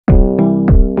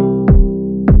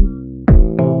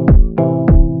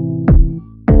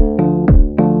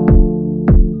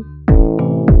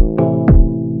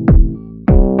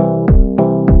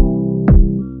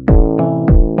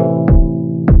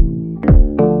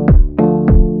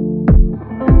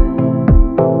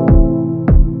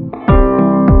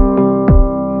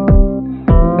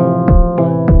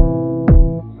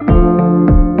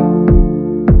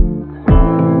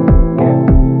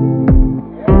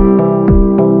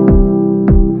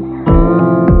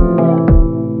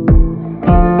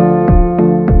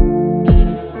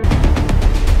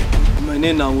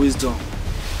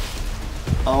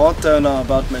want to tell you now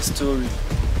about my story.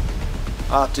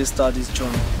 How I start this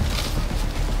journey.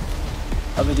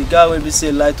 I be the guy when we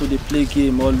say like to play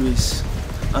game always.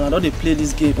 And I don't play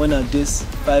this game when I'm this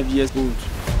 5 years old.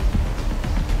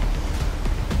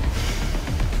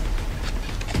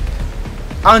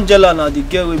 Angela now the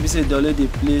girl will be say they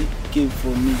play game for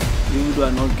me, even though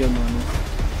I not get money.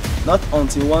 Not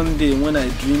until one day when I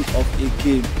dream of a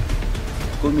game,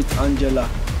 go meet Angela.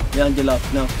 The Angela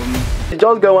plan for me. You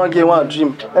just get one game, one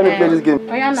dream. Let me play this game.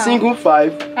 Oh yeah, Single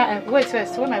 5. Wait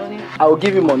first, what am I running? I will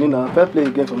give you money now. First play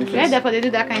the game for me first. Yeah, therefore they do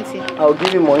that kind of thing. I will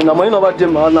give you money. Now money never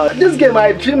dream now. This game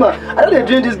I dream. I don't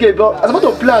dream this game, but I was about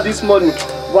to plan this morning.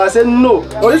 But I said no.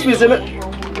 But this person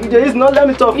there is not let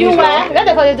me talk. You were? Let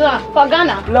them for the door. For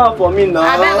Ghana. Plan for me now.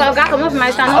 I beg Oga come up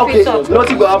my stand. Okay,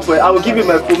 nothing go happen. I will give you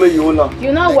my phone you own now.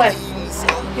 You know what?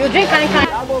 You drink kind.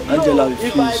 Angela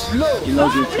refused. You know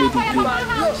you play the game.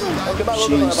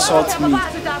 She insults me.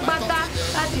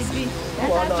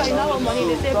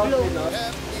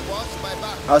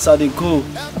 As I go,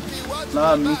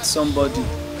 now I meet somebody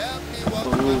on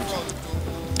the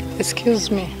road. Excuse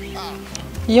me,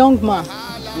 young man,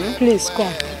 please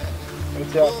come.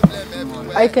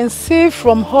 I can see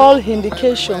from all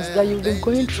indications that you've been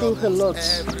going through a lot,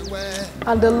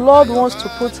 and the Lord wants to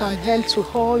put an end to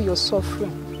all your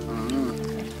suffering.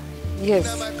 Yes,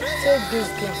 take this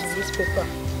game and this paper.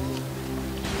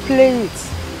 Play it.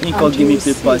 He can give me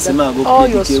paper, say I go all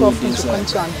play your the game with suffering to come inside.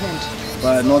 to an end.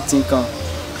 But I not think I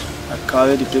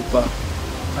carry the paper.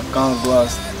 I can't go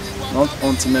out. Not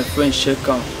until my friend check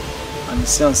out and he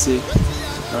say,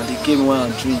 now the game when I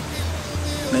dream.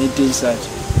 Now he dey inside.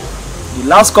 The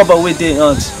last couple way they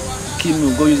hunt, kill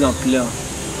me, go use and play.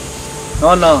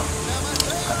 Now,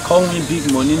 I call me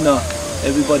big money now.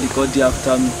 Everybody got there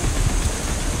after me.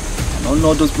 I don't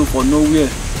know those people for nowhere.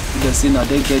 They say now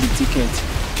they get the ticket.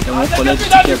 They won't collect the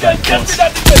ticket by force.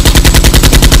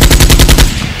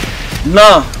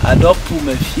 Now I don't put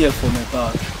my fear for my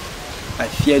bag. I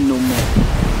fear no more.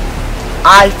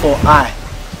 Eye for eye,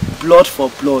 blood for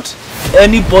blood.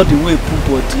 Anybody will put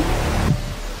body,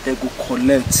 they go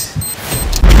collect.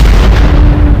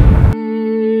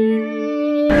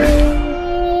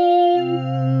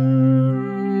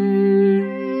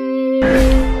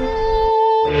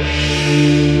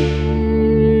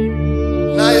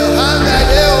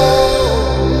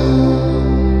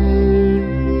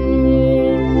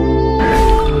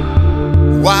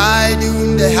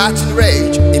 In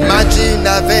rage, imagine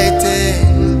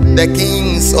awaiting the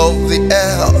kings of the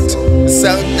earth,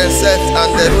 sell themselves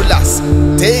and the rulers,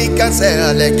 take and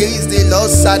sell against the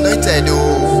Lord's anointed,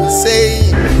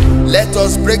 saying, let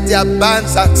us break their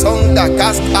bands and tongue that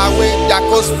cast away their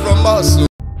cause from us.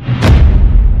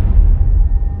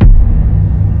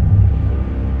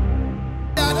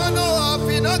 I don't know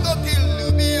if you not go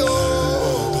kill me,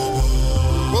 oh.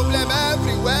 Problem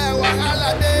everywhere,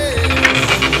 wahala dey.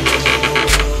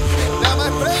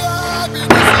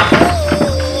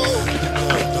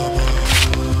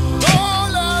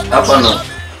 Happen now.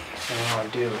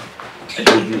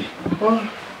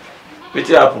 What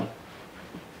happen?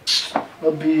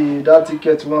 Maybe that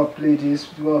ticket we want play this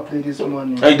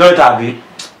morning. You don't have it?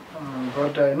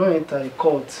 Brother, I know enter a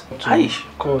court.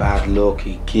 Bad luck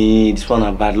again. This one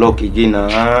a bad luck again,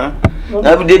 huh?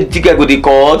 Every day the ticket go to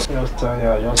court. Just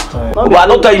tired. But I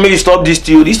don't tell you make you stop this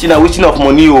deal. This thing a wasting of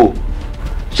money, oh.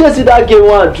 She see that game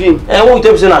one dream. And what you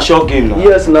tell me say a short game now?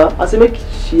 Yes, now. I say make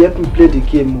she help me play the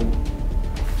game.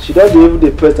 She don't even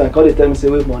the press and call the time and say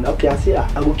wait money. Okay, I say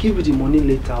I will give you the money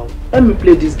later. Let me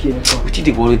play this game. What did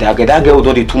they worry that girl? That girl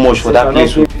don't do too much for that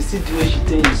place. If you see the way she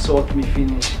think insult me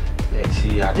finish. Let's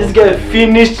see. This girl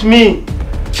finished me.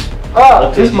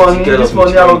 This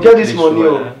money, I will get this money.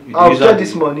 I will get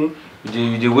this money.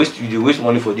 You waste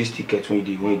money for this ticket when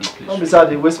you win the place. Not beside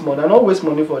they waste money. I don't waste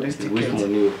money for this ticket. Waste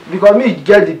money. Because me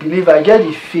get the belief, I get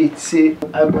the faith. Say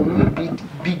I will need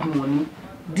big money.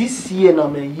 This year na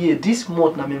my year, this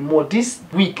month na my month, this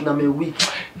week na my week.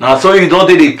 Now so you don't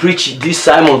they preach this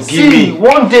Simon give me.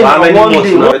 One day, how many one months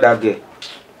day. Now that girl?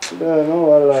 Yeah, no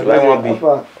worry. Should I want be?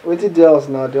 Wait till else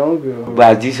now, they hungry.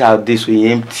 But this house this way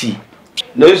empty.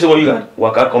 No, you say when you got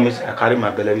work out come I carry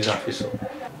my television face up.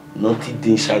 Nothing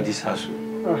inside this house. If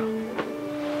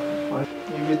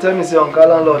you tell me say on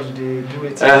landlord they do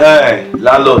it.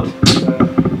 Landlord.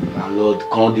 Landlord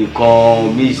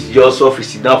come me yourself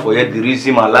sit down for here the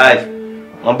reason my life.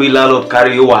 One be landlord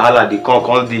carry your wahala they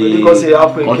come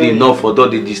the enough for door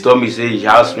they disturb me say his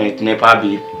house rent never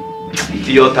be.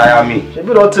 You tire me.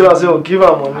 Maybe don't tell us you give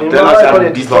her money. Tell us how to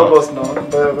give give her. us now.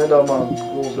 When that man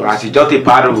go. As you just a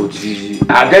parrot,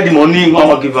 I get the money I'm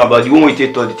gonna give her, but you won't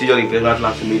take to the teacher investment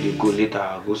plan to make it go later.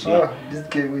 I'll go see. This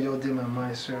game will just do my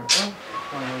mind, sir.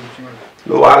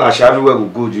 No, I'll share everywhere we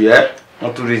go, yeah?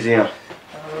 Not to reason.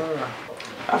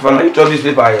 I found you this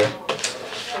paper here.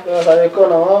 Yes, I call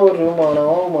now one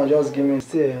woman just give me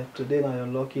say today now your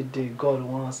lucky day. God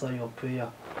will answer your prayer.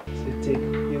 Say take.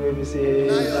 You will be say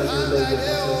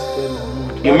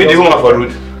you meet the woman for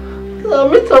road? I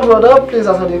meet up for that place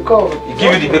as they come. He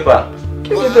give you the paper?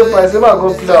 Give me the paper. I say I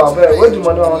go play our bed. Where the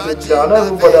money I want to play? I don't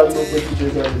even bother to pay the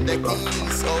paper.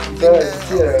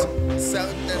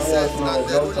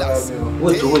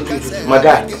 Wait. My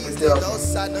guy.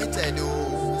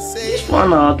 This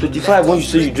one 25 when you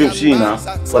say you dream, see now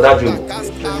for that dream. 25?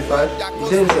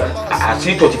 I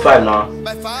see 25 now.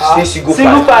 Say single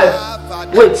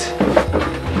 5. Wait.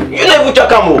 You never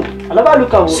check him. I never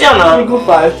look at see now. Single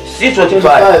 5. See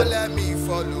 25.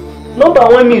 Number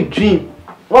when me dream.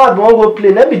 What I want to go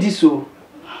play? Let me this so.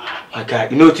 My guy,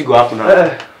 you know what go happen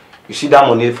now? You see that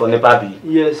money for Nepa B?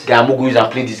 Yes. Guy, I'm going to use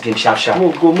and play this game sharp.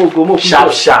 Go.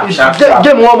 Sharp.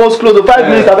 Game almost close. 5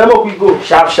 minutes. I better we go.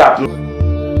 Sharp.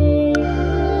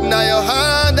 Now your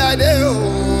hand I do.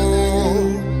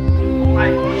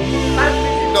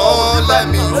 Don't let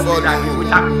me follow.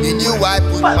 In you I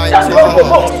put my trust.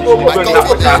 My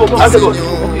confidence in you.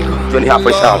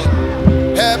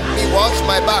 Help me watch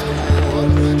my back.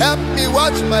 Help me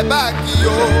watch my back,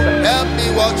 yo. Help me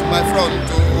watch my front,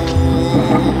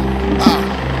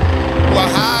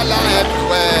 Wahala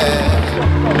everywhere.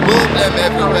 Problem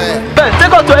everywhere.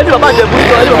 Take us to any of my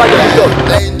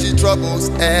plenty troubles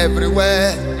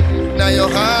everywhere. Now your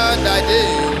hand I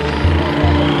did.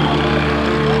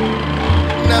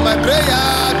 Now my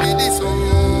prayer be this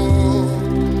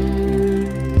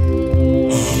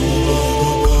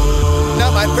Now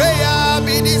my prayer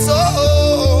be this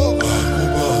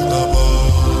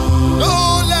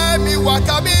Don't let me walk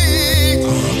a bit.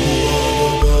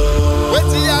 Wait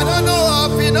till I don't know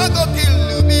if you not go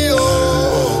kill me,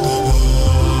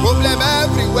 Problem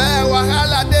everywhere,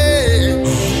 wahala day.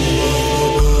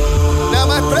 Now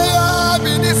my prayer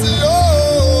be this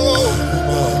low.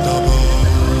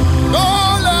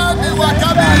 Don't let me walk a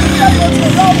bit.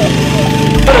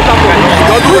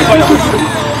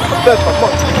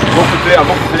 Go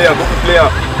player.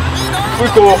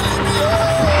 Quick.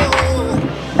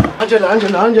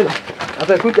 Angela. I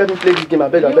beg, quick let me play this game. I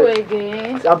beg.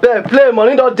 Again? I beg, play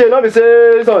money that day. Not be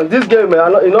say son. This game,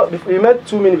 man. You met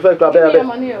 2 minutes first. I beg.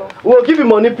 Money, we'll give you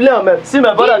money, play, man. See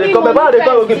my brother, they come. My brother, they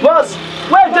come. Okay, boss.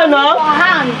 Wait there now.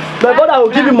 My brother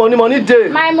will give you money day.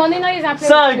 My money no is a play.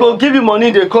 Son, go give you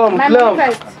money. They come. My play. money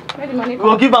first. Where the money?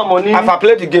 We'll give her money. If I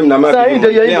play the game, now play.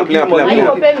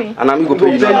 And I'm going to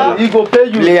pay you. He go pay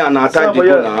you. Play and attack the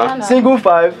goal now. Single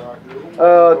 5,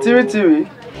 3,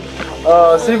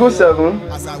 single 7,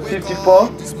 54.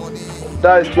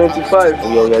 That is 25.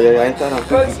 Yeah. Enter and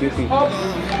quick.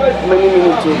 Many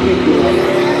minutes to quick.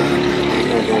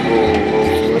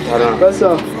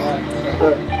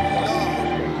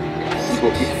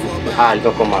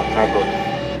 Don't come out. My God.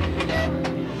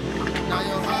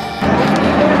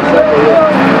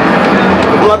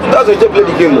 Now 2000 you play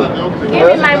the game now. Give me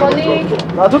my money.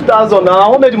 Now 2000 now. I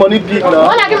want make the money big now.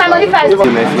 When I give my money first.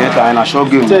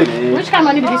 Which kind of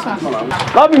money be this one?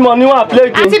 That be money when I play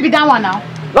game. Auntie be that one now.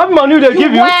 That be money they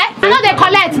give you. Where? I know they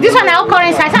collect. This one now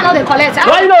currency. I know they collect.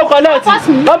 Why you not collect?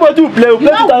 How about you play? You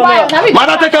know why?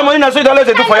 Man, take your money now. So you don't let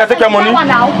it do for you. Take your money.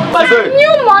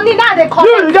 New money now they collect.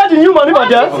 You get the new money for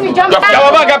there. Your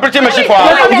baba get pretty machine for her.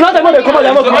 It's not the money they come out.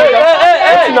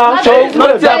 Hey. Now, so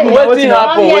not wetin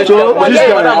happen? So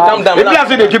calm down. Maybe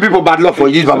after they give people bad luck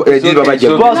for this baba.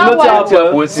 Boss, what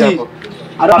happen? See.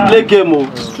 I don't play game.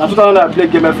 Now 2000 I play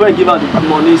game. My friend give her the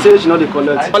money. Say she know they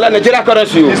collect. All Nigeria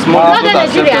currency. This money not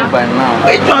Nigeria. By now.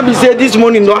 Wait, don't be say this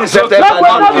money no accepted. I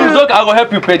will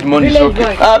help you pay the money. It's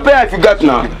okay. Pay if you got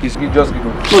now. Just give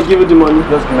me. So give you the money.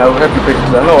 Just give me. I will help you pay the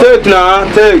money. Take now.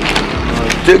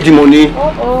 Take the money.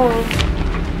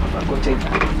 Go take.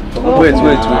 Wait.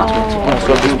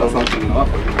 Stop this person.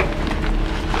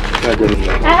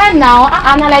 Now,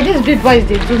 and like this big boys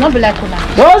they do not be like una.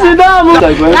 What's it down?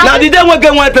 Now the day we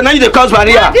get one, now you the cause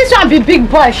barrier. This one be big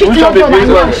boy. She not go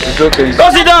down. It's okay. Go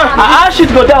sit down. I should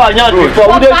go down and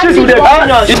before. We dey shoot with the gun.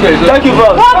 Thank you,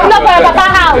 boss. Go block for your papa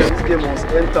house. This game must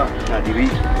enter. Now the way.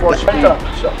 Enter.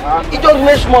 It just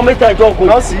makes small make I don't go.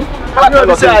 Now see.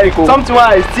 Something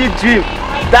why I still dream.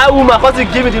 That woman first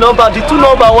give me the number. The 2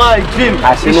 number one I dream.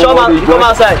 He show me come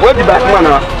outside. Where the back man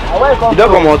now? You don't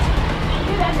come out.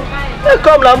 Hey,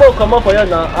 come now, come up for you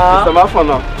now. It's about fun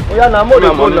now. Yeah, now more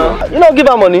than money. You don't give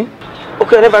her money.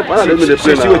 Okay, never.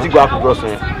 See what you go happen, bros.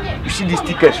 You see this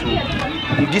ticket,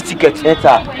 if this ticket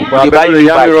enter, they buy you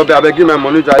back. I beg you my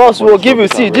money. Boss, we will give you.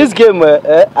 See this game.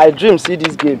 I dream. See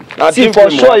this game. See for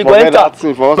sure you go enter.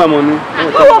 For my money.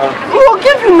 We will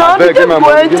give you now. The game go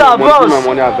enter, boss.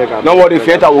 No worry, if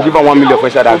you enter, we'll give her 1 million for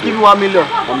sure. We'll give you 1 million.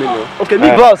 1 million. Okay, me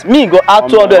boss, me go add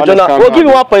 200. Jonah, we'll give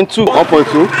you 1.2.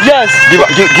 1.2? Yes. Give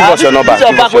us your number. Put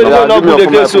your back when you not good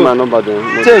again. So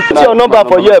take put your number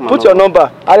for here. Put your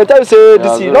number. I dey tell you say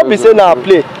this thing. Not be say now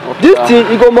play. This thing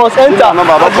you go must enter. How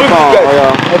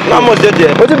much dey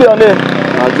there? What be your name?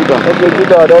 Judah. Okay,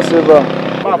 Judah. Don't save her.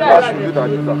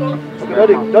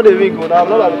 Don't dey ring go now.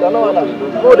 No,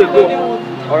 go dey go.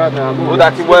 Alright, now go.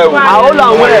 That is well. I hold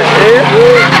on where?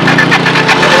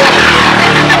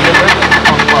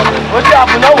 What you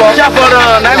happen now? What? Just for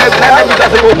na me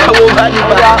just go back.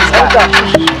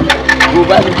 Go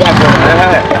back.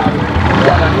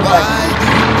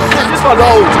 This for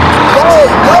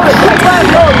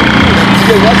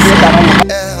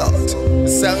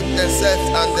Sound themselves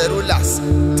and the rulers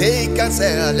take and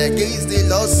sell against the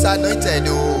Lord's anointed,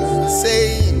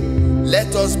 saying,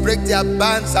 let us break their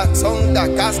bands and tongue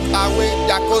that cast away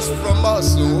their cause from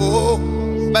us. Oh,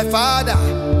 my Father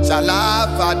shall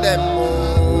laugh at them.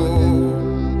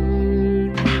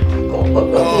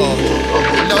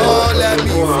 Lord, let me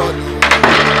follow.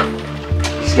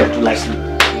 This guy too like sleep.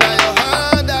 Now your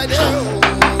hand I do.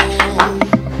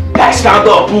 Guys, stand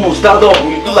up, boo. Stand up.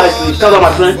 You too like sleep. Stand up,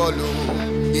 my friend.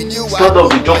 Stand up,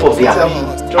 the jump of the happy.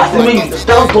 I think when you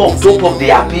stand up, jump of the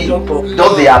happy.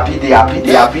 Don't the happy.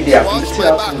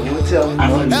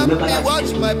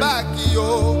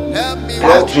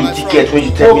 That dream ticket when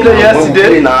you tell me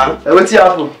yesterday. Now. What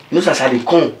happen? You know, as I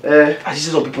come, I see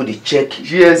some people they check.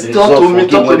 Yes, talk to me.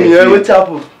 What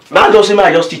happen? Man, don't say man,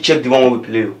 I just still check the one when we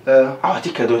play. Our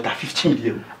ticket don't at 50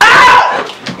 million.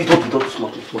 It don't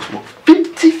small.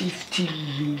 50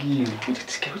 million. What the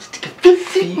ticket?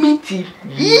 50 million.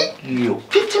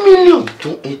 50 million.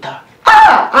 Don't enter.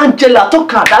 Angela,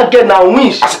 talk her. That girl now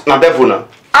win. Now devil now.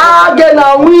 Girl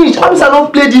now win. How I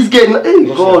don't play this game? Hey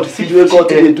God, see the way God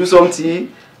they do something.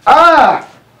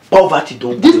 Poverty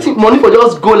don't. This thing, money for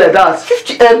just go like that.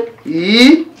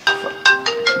 50M.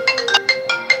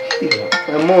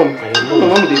 My mom,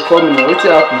 they call me now. What's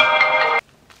happening?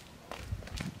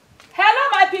 Hello,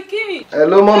 my pikin.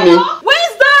 Hello, mommy.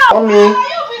 Wisdom. Mommy.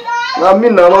 Now me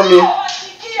now, mommy.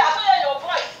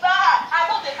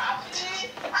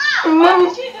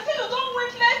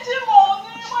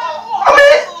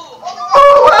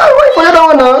 Wait for that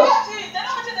one now.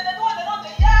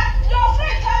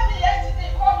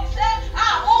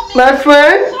 My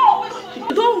friend.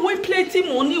 You don't win plenty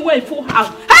money when you full house.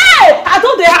 Hey, I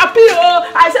don't they happy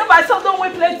oh. I said my son don't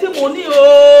win plenty money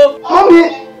oh. Mommy.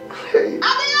 Hey. I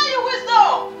hear you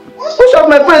Wisdom. Who shall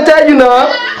my friend tell you now?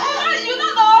 You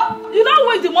don't know. You don't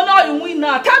win the money or you win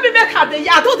now. Tell me make her the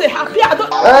I don't they happy. I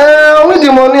win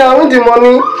the money.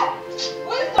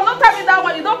 Wisdom, don't tell me that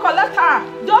one. You don't collect her.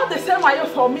 Just the same way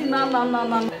for me. No.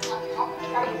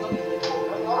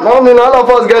 Mommy, none of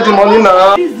us get the money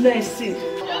now. Business.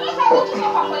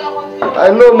 I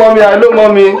know, mommy.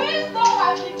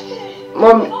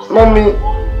 Mommy,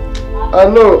 I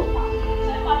know.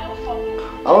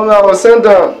 I was sent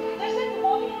down.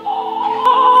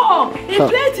 Oh, he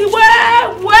plenty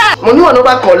well. Money will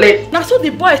never collect. Now so the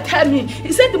boy tell me.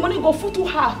 He said the money go full to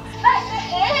her.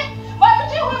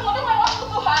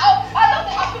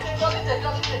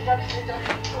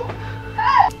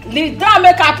 Leader,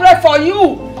 make I pray for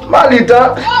you. My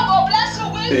leader. God go bless you,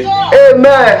 Wisdom.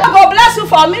 Amen. God go bless you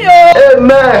for me, oh.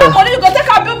 Amen. Money you go take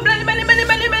a build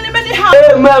many houses.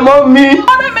 Amen, mommy.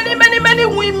 Many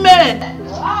women.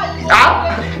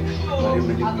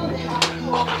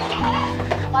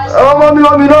 Oh,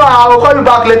 mommy, no, I'll call you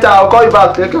back later.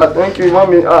 Thank you,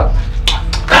 mommy. Who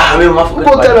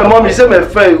go tell her, mommy? Say my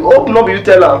friend. Hope not you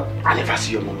tell her. I never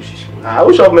see your mom. I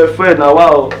wish of my friend now.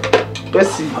 Wow.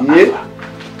 Percy, yeah.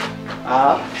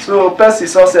 So Percy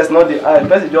success not the eye.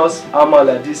 Percy just hammer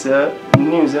like this.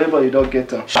 News everybody don't get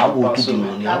them. I will do the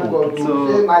money.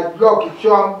 So my God,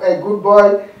 show I'm a good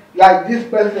boy like this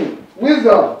person.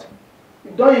 Wisdom.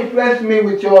 Don't influence me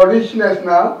with your richness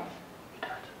now.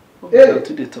 Hey.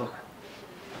 To the talk.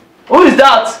 Who is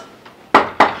that?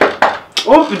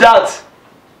 Who is that?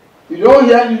 You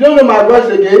don't know my voice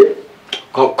again?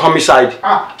 Come inside.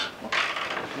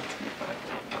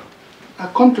 I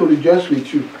come to rejoice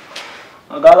with you.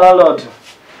 Ogala Lord.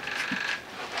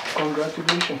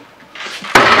 Congratulations.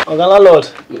 Ogala Lord.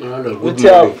 What's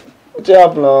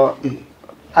up now?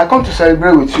 I come to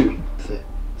celebrate with you.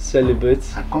 Celebrate?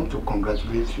 I come to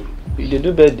congratulate you. You did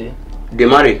do birthday? They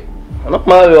marry. I'm not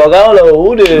married.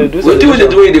 Who they do? What do they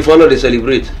do? They follow, they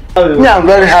celebrate. Me, I'm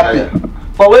very happy.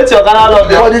 For wait till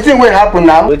For the thing will happen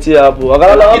now. Wait till happen. You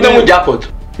don't jackpot.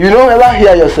 You don't ever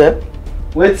hear yourself.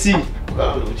 Wait till.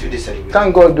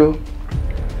 Thank God though.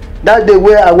 That day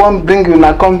where I won't bring you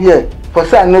now come here. For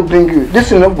say I no bring you.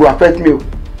 This will not go affect me.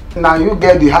 Now you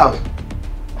get the house.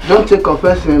 Don't take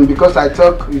offense because I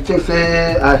talk. You think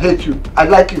say I hate you. I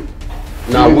like you.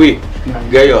 Now we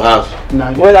get your house.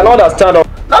 Well, I don't understand.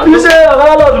 Now you say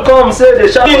Lord come say the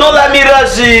shop. You know let me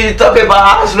rush talk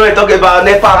about house, no talk about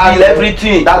NEPA bill,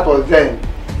 everything. That was then.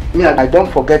 Me, I don't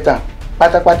forget her.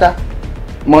 Pata.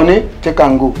 Money, take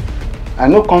and go. I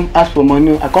no come ask for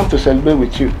money. I come to celebrate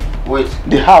with you. Wait.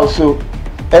 The house, so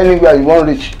anywhere you want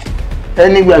reach,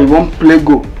 anywhere you want play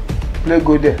go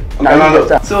there. Now you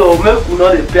get so make we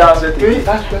not pay us anything.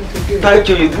 Thank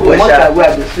you, you do well. Much I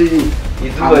will see you.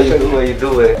 You do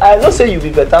well. I don't say you be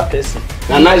better person.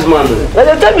 A nice man. They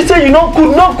tell me say you no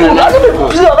good. I don't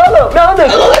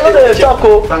talk.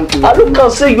 I look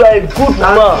and say you are a good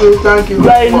man. Thank you. You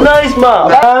are a nice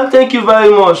man. Thank you very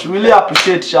much. Really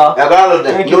appreciate Sha.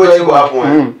 Thank you very much.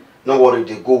 No worry,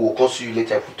 they go. We'll come see you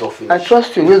later if we talk finish. I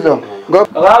trust you, wisdom.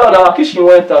 God. Our kitchen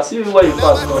went and see where you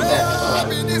pass.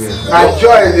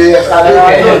 Enjoy the I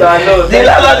know. The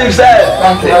landlord himself.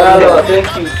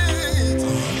 Thank you.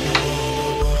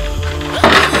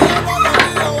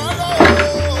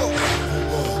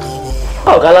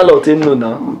 Oh, landlord tell no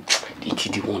now.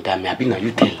 The one that me I be now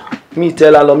you tell her. Me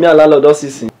tell landlord, me and landlord don't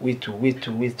see. Wait to.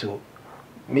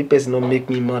 Me person don't make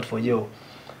me mad for you.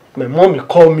 My mom will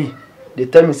call me. They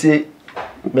tell me say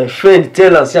my friend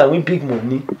tell us say I win big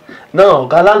money. Now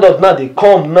landlord now they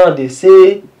come now they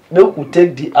say they could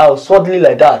take the house suddenly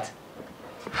like that.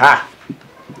 Ha!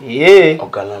 Yeah.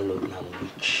 Oga landlord na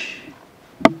witch.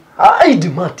 I the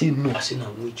man tell no. I say na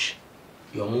witch.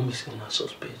 Your mom is a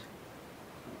suspect.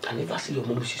 I never see your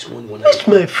mom this morning when Which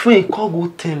my friend call go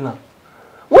tell her.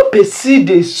 When person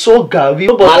they saw Gary.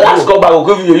 My last call back will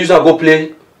give you use and go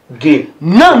play game.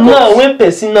 Now when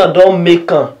person now don't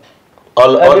make am.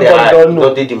 All they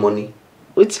don't take the money.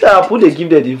 Which happen they give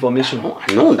them the information. I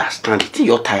don't understand. It's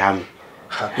your tire me.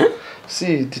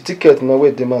 See the ticket now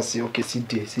wait them and say okay see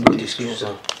there.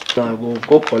 Now I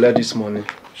go collect this money.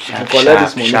 Sharp.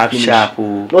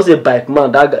 Not say bike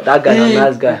man, that guy is a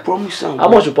nice guy. Promise him. How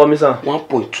much you promise him?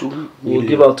 1.2 million. We'll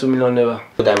give out 2 million never.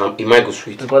 But he might go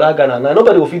sweet. Because that guy now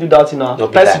nobody will feed you that now. No,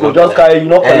 Person go just carry you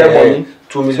not collect money.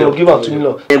 2 million. So we'll give out 2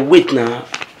 million. Wait now.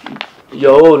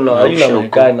 Your own now, you know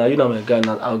my guy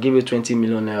now, I'll give you 20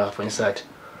 million naira for inside.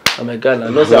 I'm a guy now,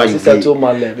 not say I settle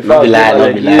my leg. Before I be like,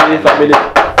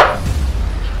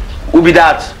 who be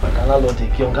that?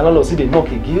 Canalo see the knock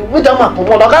again. Wait that man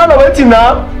come on, I can't waiting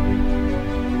now.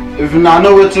 If you now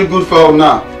know what's good for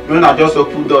now, you not just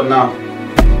open door now.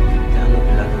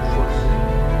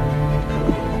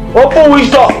 Open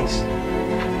which door?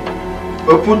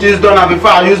 Open this door now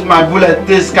before I use my bullet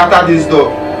to scatter this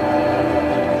door.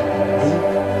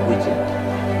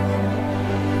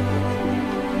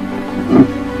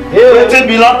 Wetin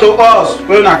belong to us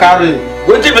wey una carry?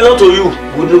 Wetin belong to you?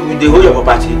 We dey hold your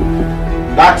property.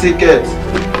 That ticket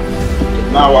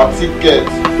na our ticket.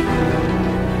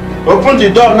 Open the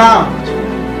door now.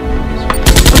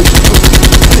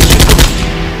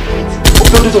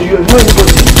 Open the door, you know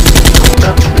anybody?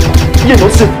 You no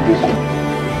safe.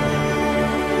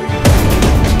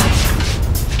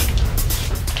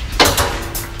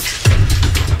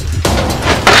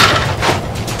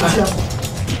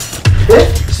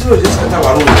 Just scatter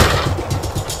our room.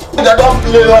 They don't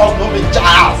play us, no be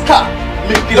jazz.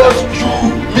 Me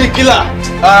killer.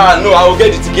 No, I will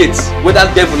get the tickets. Whether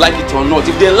devil like it or not.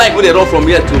 If they like, when they run from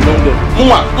here to London.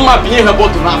 Mama, being her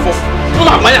bottle now for.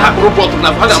 Mama, my robot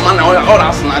now.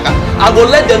 I will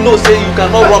let them know say you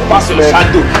cannot run past your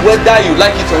shadow. Whether you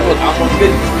like it or not, I must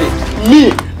get this place.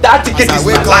 Me, that ticket is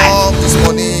my life. I wake up this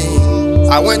morning,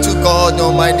 I went to God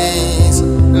on my knees,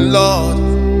 Lord.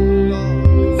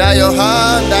 Now your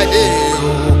hand I did.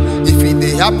 If it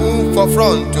dey happen for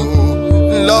front,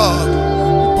 Lord,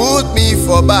 put me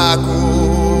for back.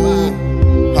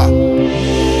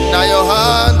 Now your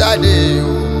hand I did.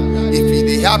 If it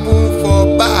dey happen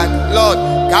for back, Lord,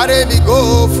 carry me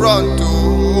go front.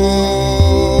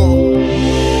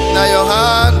 Now your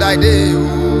hand I did.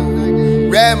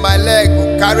 Where my leg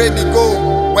go carry me go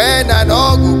when I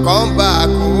no go come back.